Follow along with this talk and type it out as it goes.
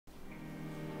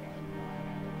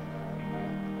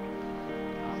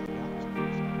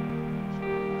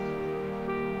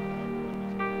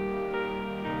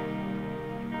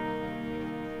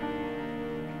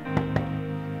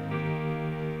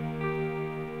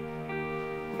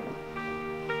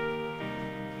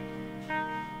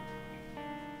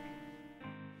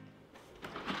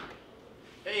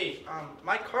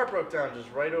My car broke down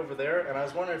just right over there, and I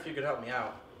was wondering if you could help me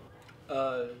out.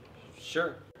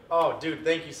 Sure. Oh, dude,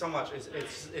 thank you so much.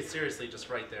 It's seriously just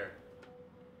right there.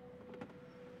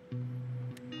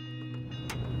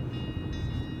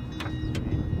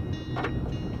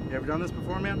 You ever done this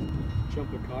before, man?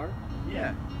 Jump a car?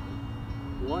 Yeah.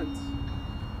 Once.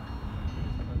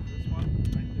 Put this one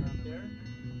right there on there,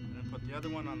 and then put the other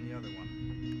one on the other one.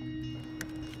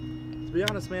 To be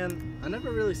honest, man, I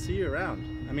never really see you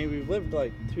around. I mean, we've lived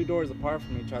like 2 doors apart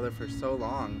from each other for so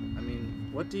long. I mean,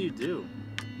 what do you do?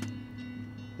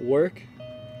 Work?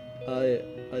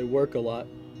 I work a lot.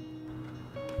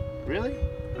 Really?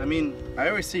 I mean, I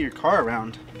always see your car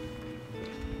around.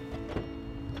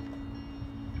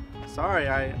 Sorry,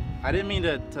 I didn't mean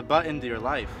to butt into your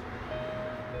life.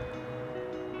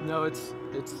 No, it's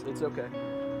okay.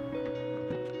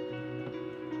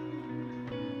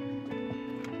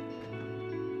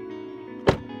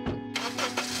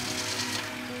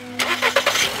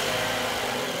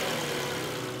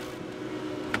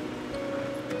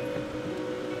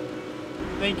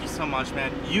 Thank you so much,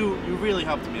 man. You really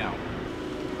helped me out.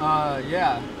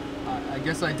 Yeah. I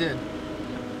guess I did.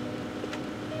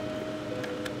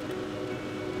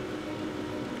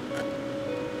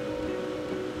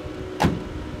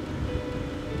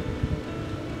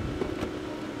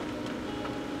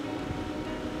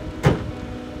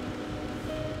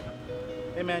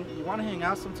 Hey man, you want to hang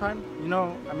out sometime? You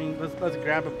know, I mean, let's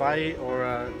grab a bite, or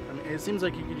I mean, it seems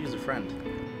like you could use a friend.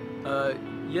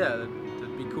 Yeah,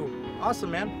 that'd be cool.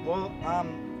 Awesome, man. Well,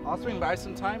 I'll swing by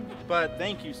sometime, but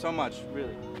thank you so much,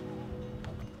 really.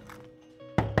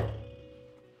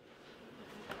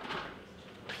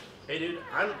 Hey dude,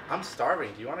 I'm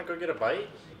starving. Do you want to go get a bite?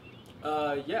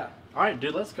 Yeah. All right,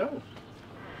 dude, let's go.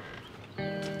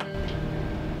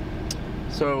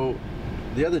 So,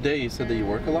 the other day you said that you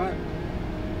work a lot?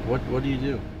 What do you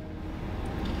do?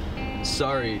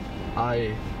 Sorry,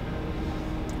 I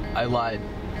lied.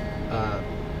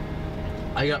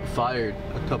 I got fired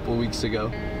a couple weeks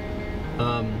ago.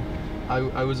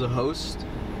 I was a host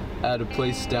at a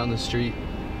place down the street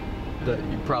that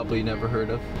you probably never heard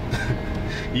of.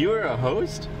 You were a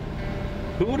host?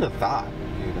 Who would have thought,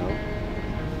 you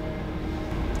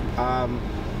know?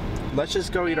 Let's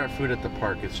just go eat our food at the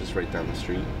park. It's just right down the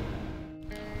street.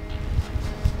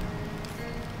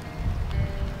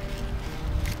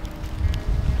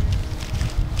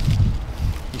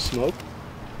 You smoke?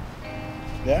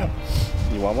 Yeah.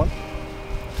 You want one?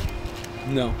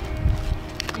 No.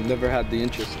 Never had the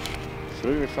interest. Show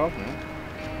yourself, man.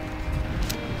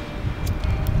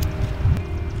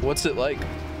 What's it like?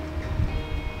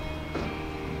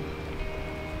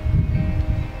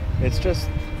 It's just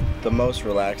the most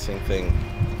relaxing thing.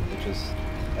 It's just,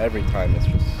 every time it's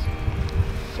just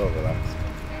so relaxing.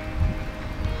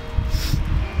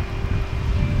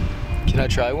 Can I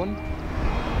try one?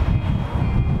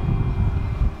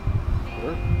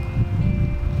 Sure.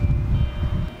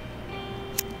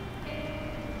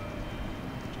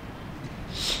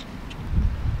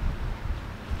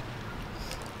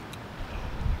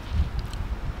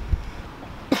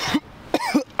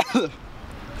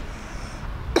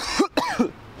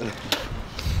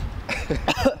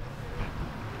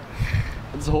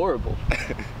 It's horrible.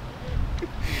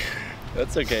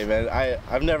 That's okay, man.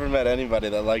 I've never met anybody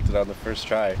that liked it on the first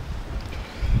try.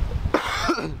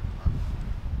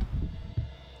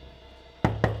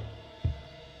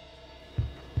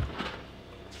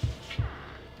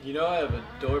 You know I have a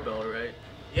doorbell, right?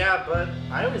 Yeah, but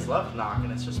I always loved knocking.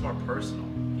 It's just more personal.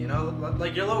 You know,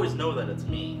 like you'll always know that it's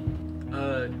me.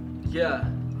 Yeah,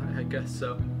 I guess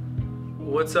so.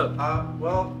 What's up?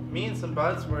 Well, me and some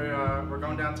buds, we're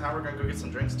going downtown. We're gonna go get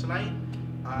some drinks tonight.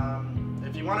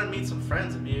 If you want to meet some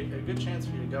friends, it'd be a good chance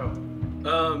for you to go.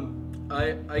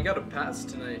 I got a pass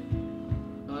tonight.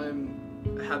 I'm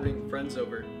having friends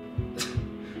over.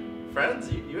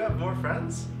 Friends? You have more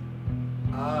friends?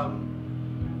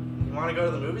 You want to go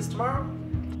to the movies tomorrow?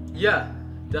 Yeah,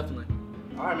 definitely.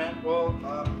 All right, man. Well,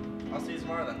 I'll see you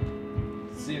tomorrow then.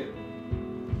 See you.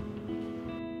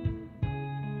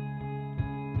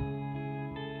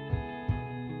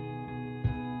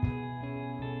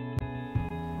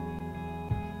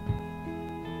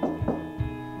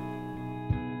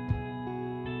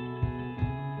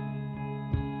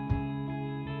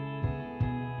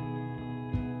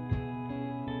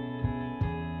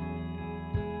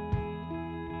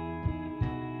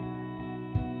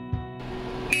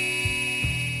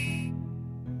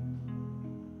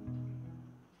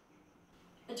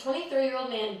 A 23-year-old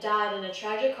man died in a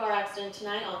tragic car accident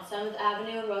tonight on 7th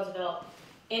Avenue in Roosevelt.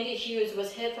 Andy Hughes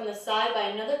was hit from the side by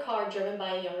another car driven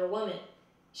by a younger woman.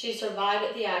 She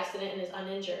survived the accident and is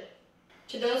uninjured.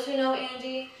 To those who know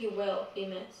Andy, he will be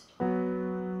missed.